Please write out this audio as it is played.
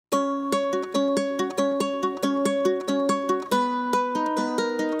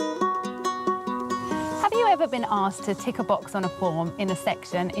ever been asked to tick a box on a form in a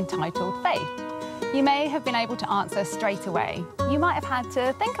section entitled Faith? You may have been able to answer straight away. You might have had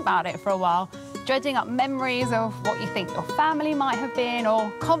to think about it for a while, dredging up memories of what you think your family might have been, or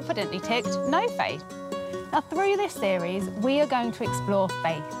confidently ticked no faith. Now, through this series, we are going to explore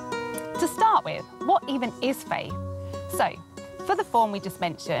faith. To start with, what even is faith? So, for the form we just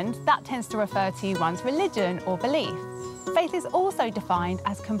mentioned, that tends to refer to one's religion or belief. Faith is also defined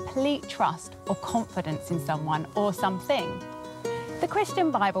as complete trust or confidence in someone or something. The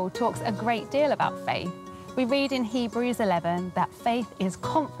Christian Bible talks a great deal about faith. We read in Hebrews 11 that faith is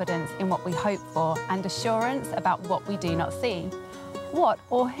confidence in what we hope for and assurance about what we do not see. What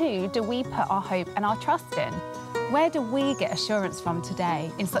or who do we put our hope and our trust in? Where do we get assurance from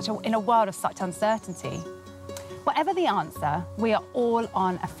today in a world of such uncertainty? Whatever the answer, we are all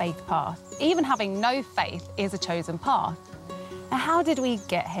on a faith path. Even having no faith is a chosen path. Now, how did we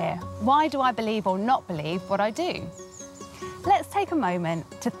get here? Why do I believe or not believe what I do? Let's take a moment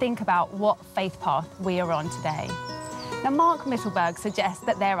to think about what faith path we are on today. Now, Mark Mittelberg suggests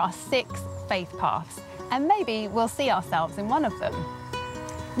that there are 6 faith paths, and maybe we'll see ourselves in one of them.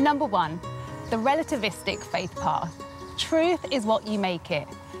 Number 1, the relativistic faith path. Truth is what you make it.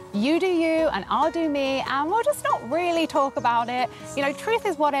 You do you and I'll do me, and we'll just not really talk about it. You know, truth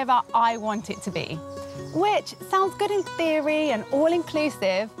is whatever I want it to be, which sounds good in theory and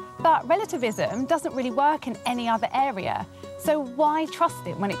all-inclusive, but relativism doesn't really work in any other area. So why trust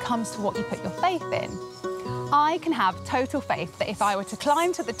it when it comes to what you put your faith in? I can have total faith that if I were to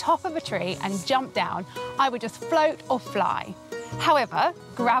climb to the top of a tree and jump down, I would just float or fly. However,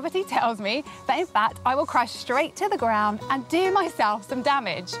 gravity tells me that in fact I will crash straight to the ground and do myself some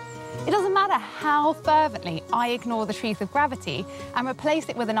damage. It doesn't matter how fervently I ignore the truth of gravity and replace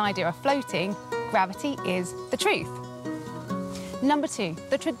it with an idea of floating, gravity is the truth. Number 2,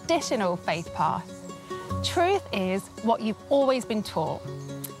 the traditional faith path. Truth is what you've always been taught.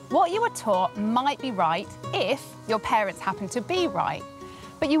 What you were taught might be right if your parents happen to be right,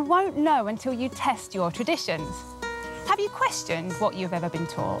 but you won't know until you test your traditions. Have you questioned what you've ever been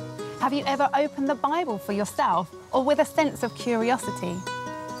taught? Have you ever opened the Bible for yourself or with a sense of curiosity?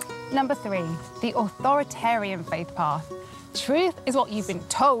 Number 3, the authoritarian faith path. Truth is what you've been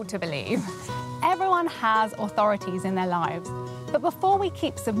told to believe. Everyone has authorities in their lives, but before we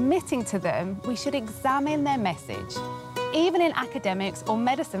keep submitting to them, we should examine their message. Even in academics or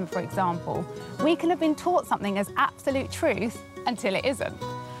medicine, for example, we can have been taught something as absolute truth until it isn't.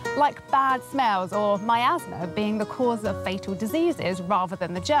 Like bad smells or miasma being the cause of fatal diseases rather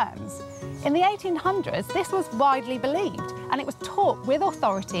than the germs. In the 1800s, this was widely believed, and it was taught with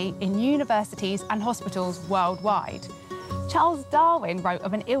authority in universities and hospitals worldwide. Charles Darwin wrote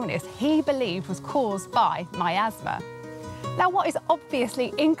of an illness he believed was caused by miasma. Now, what is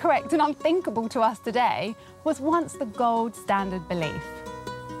obviously incorrect and unthinkable to us today was once the gold standard belief.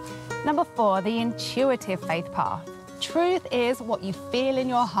 Number 4, the intuitive faith path. Truth is what you feel in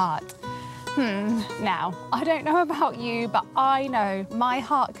your heart. Now, I don't know about you, but I know my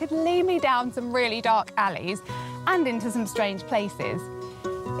heart could lead me down some really dark alleys and into some strange places.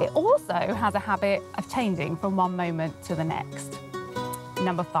 It also has a habit of changing from one moment to the next.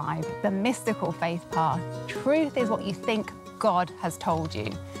 Number 5, the mystical faith path. Truth is what you think God has told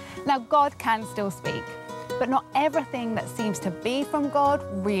you. Now, God can still speak, but not everything that seems to be from God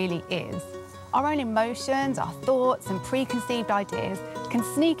really is. Our own emotions, our thoughts and preconceived ideas can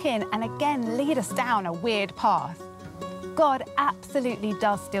sneak in and again lead us down a weird path. God absolutely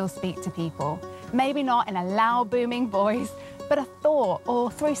does still speak to people, maybe not in a loud booming voice, but a thought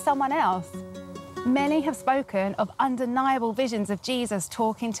or through someone else. Many have spoken of undeniable visions of Jesus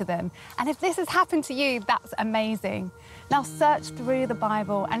talking to them, and if this has happened to you, that's amazing. Now search through the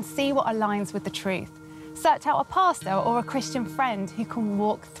Bible and see what aligns with the truth. Search out a pastor or a Christian friend who can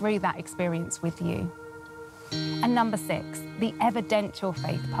walk through that experience with you. And number 6, the evidential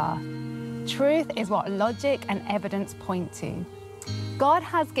faith path. Truth is what logic and evidence point to. God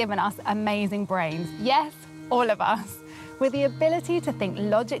has given us amazing brains, yes, all of us, with the ability to think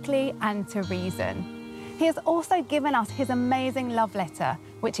logically and to reason. He has also given us his amazing love letter,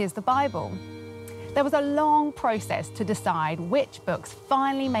 which is the Bible. There was a long process to decide which books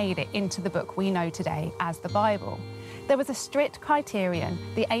finally made it into the book we know today as the Bible. There was a strict criterion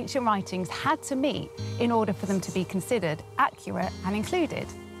the ancient writings had to meet in order for them to be considered accurate and included.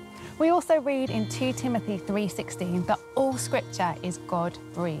 We also read in 2 Timothy 3:16 that all scripture is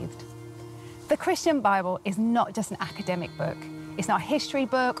God-breathed. The Christian Bible is not just an academic book. It's not a history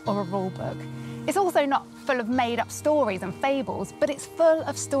book or a rule book. It's also not full of made-up stories and fables, but it's full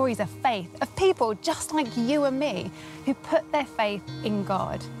of stories of faith, of people just like you and me who put their faith in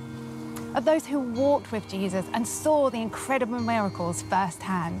God. of those who walked with Jesus and saw the incredible miracles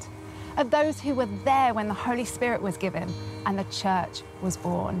firsthand, of those who were there when the Holy Spirit was given and the church was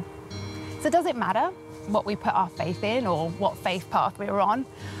born. So does it matter what we put our faith in or what faith path we're on?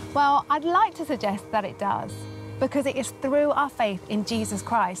 Well, I'd like to suggest that it does, because it is through our faith in Jesus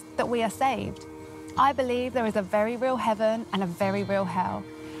Christ that we are saved. I believe there is a very real heaven and a very real hell.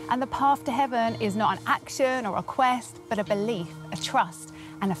 And the path to heaven is not an action or a quest, but a belief, a trust,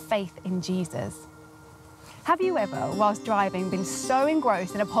 and a faith in Jesus. Have you ever, whilst driving, been so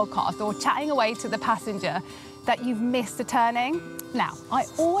engrossed in a podcast or chatting away to the passenger that you've missed a turning? Now, I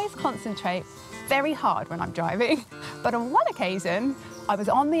always concentrate very hard when I'm driving, but on one occasion, I was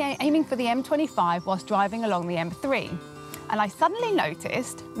aiming for the M25 whilst driving along the M3, and I suddenly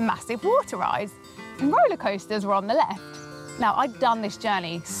noticed massive water rides and roller coasters were on the left. Now, I'd done this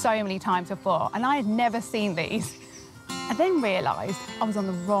journey so many times before, and I had never seen these. I then realised I was on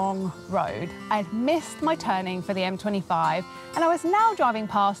the wrong road. I had missed my turning for the M25, and I was now driving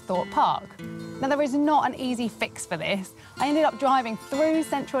past Thorpe Park. Now, there is not an easy fix for this. I ended up driving through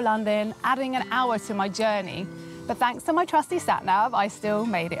central London, adding an hour to my journey. But thanks to my trusty sat-nav, I still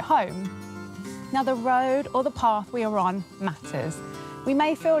made it home. Now, the road or the path we are on matters. We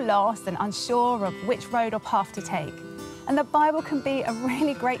may feel lost and unsure of which road or path to take. And the Bible can be a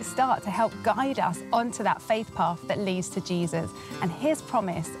really great start to help guide us onto that faith path that leads to Jesus and his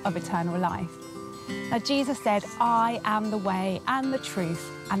promise of eternal life. Now, Jesus said, "I am the way and the truth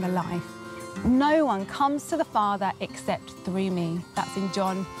and the life. No one comes to the Father except through me." That's in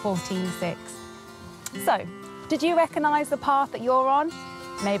John 14:6. So, did you recognise the path that you're on?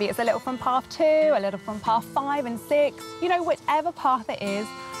 Maybe it's a little from path 2, a little from path 5 and 6. You know, whichever path it is,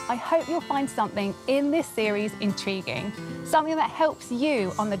 I hope you'll find something in this series intriguing, something that helps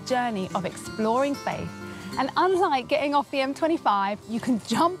you on the journey of exploring faith. And unlike getting off the M25, you can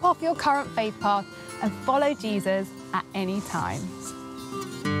jump off your current faith path and follow Jesus at any time.